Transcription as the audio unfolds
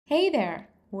Hey there,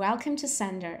 welcome to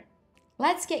Sendr.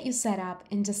 Let's get you set up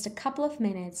in just a couple of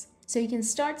minutes so you can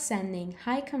start sending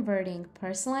high-converting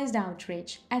personalized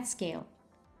outreach at scale.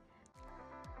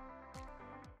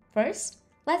 First,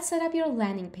 let's set up your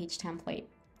landing page template.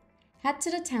 Head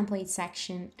to the Template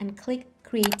section and click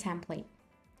Create Template.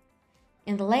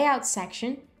 In the Layout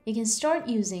section, you can start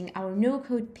using our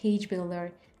no-code page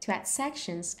builder to add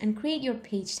sections and create your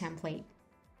page template.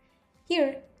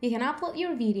 Here, you can upload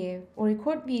your video or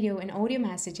record video and audio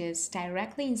messages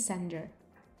directly in Sendr.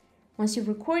 Once you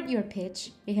record your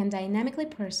pitch, you can dynamically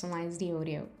personalize the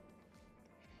audio.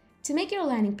 To make your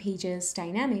landing pages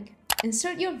dynamic,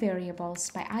 insert your variables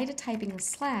by either typing a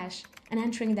slash and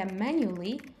entering them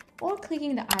manually or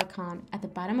clicking the icon at the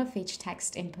bottom of each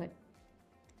text input.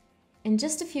 In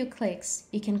just a few clicks,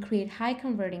 you can create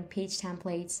high-converting page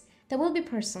templates that will be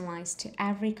personalized to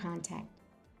every contact.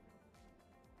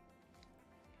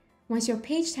 Once your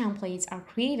page templates are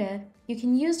created, you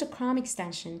can use the Chrome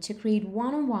extension to create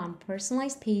one-on-one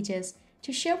personalized pages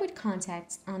to share with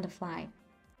contacts on the fly.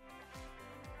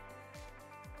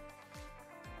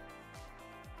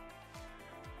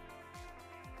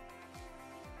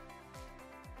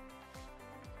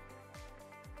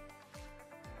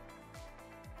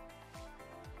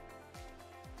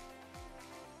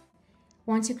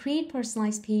 Want to create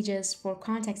personalized pages for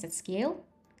contacts at scale?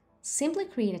 Simply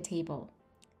create a table.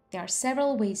 There are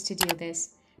several ways to do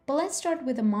this, but let's start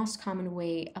with the most common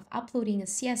way of uploading a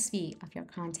CSV of your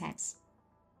contacts.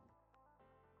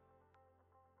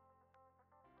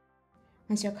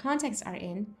 Once your contacts are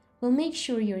in, we'll make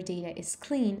sure your data is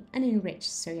clean and enriched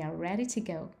so you are ready to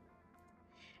go.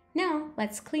 Now,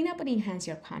 let's clean up and enhance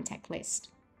your contact list.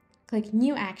 Click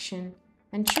New Action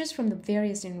and choose from the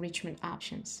various enrichment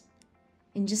options.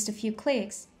 In just a few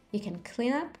clicks, you can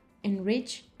clean up,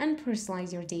 enrich, and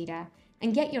personalize your data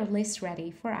and get your list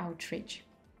ready for outreach.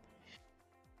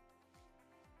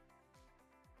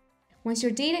 Once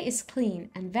your data is clean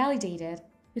and validated,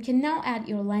 you can now add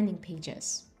your landing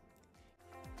pages.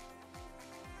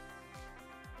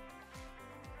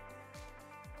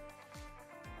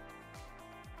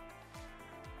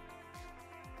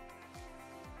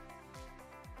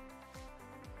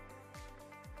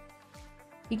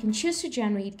 You can choose to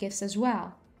generate GIFs as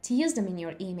well to use them in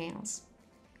your emails.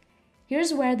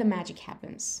 Here's where the magic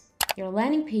happens. Your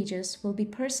landing pages will be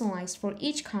personalized for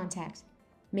each contact,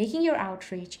 making your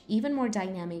outreach even more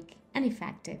dynamic and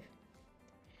effective.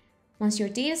 Once your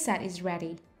dataset is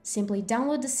ready, simply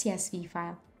download the CSV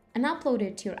file and upload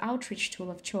it to your outreach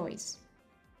tool of choice.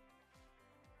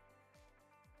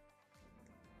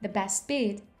 The best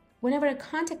bit, whenever a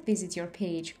contact visits your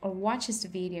page or watches the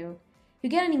video, you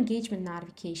get an engagement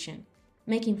notification,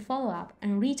 making follow-up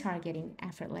and retargeting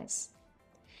effortless.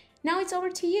 Now it's over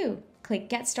to you. Click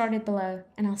Get Started below,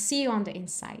 and I'll see you on the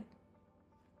inside.